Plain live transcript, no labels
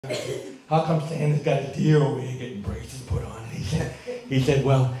How come Santa's got a deer over here getting braces put on? And he said,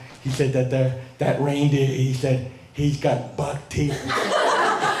 well, he said that reindeer, he said, he's got buck teeth. I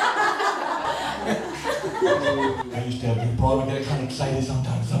used to have a problem. I get kind of excited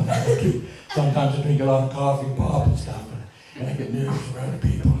sometimes. Sometimes I drink a lot of coffee and pop and stuff, and I get nervous around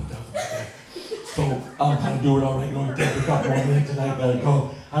people and stuff like that. So I'm kind of doing all right, going to take a couple more minutes and I gotta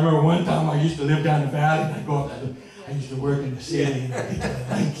go. I remember one time I used to live down the valley and I go up to I used to work in the city and I get to the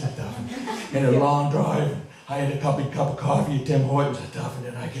nights and stuff. And a long drive. I had a cup of coffee at Tim Hortons and stuff, and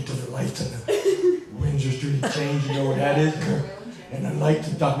then I get to the lights on the Windsor Street Exchange, you know what that is? And the lights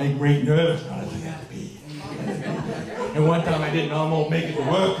and stuff make me really nervous. And I was like, I had to pee. And one time I didn't almost make it to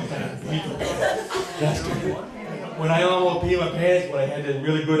work because I had to pee. That's good. When I almost peed my pants, but I had a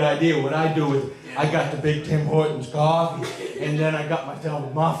really good idea. What I do is I got the big Tim Hortons coffee, and then I got myself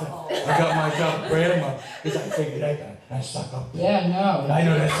a muffin. I got myself a bread muffin because I figured that suck up. Yeah, no. I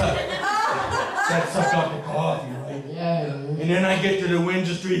know that suck up the coffee, right? Yeah. And then I get to the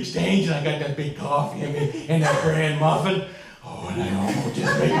Windsor Street Exchange and I got that big coffee and that brand muffin. Oh, and I almost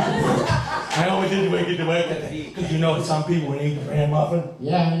just make it to work. I always didn't make it to work because you know some people when they eat the brand muffin.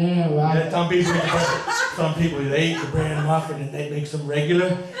 Yeah, I know. And some people they eat the brand muffin and they make some regular.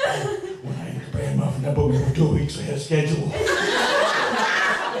 When I eat the brand muffin, I booked me for 2 weeks ahead of schedule.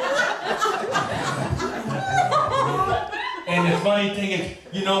 And the funny thing is,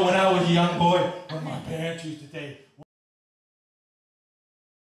 you know, when I was a young boy, when my parents used to say,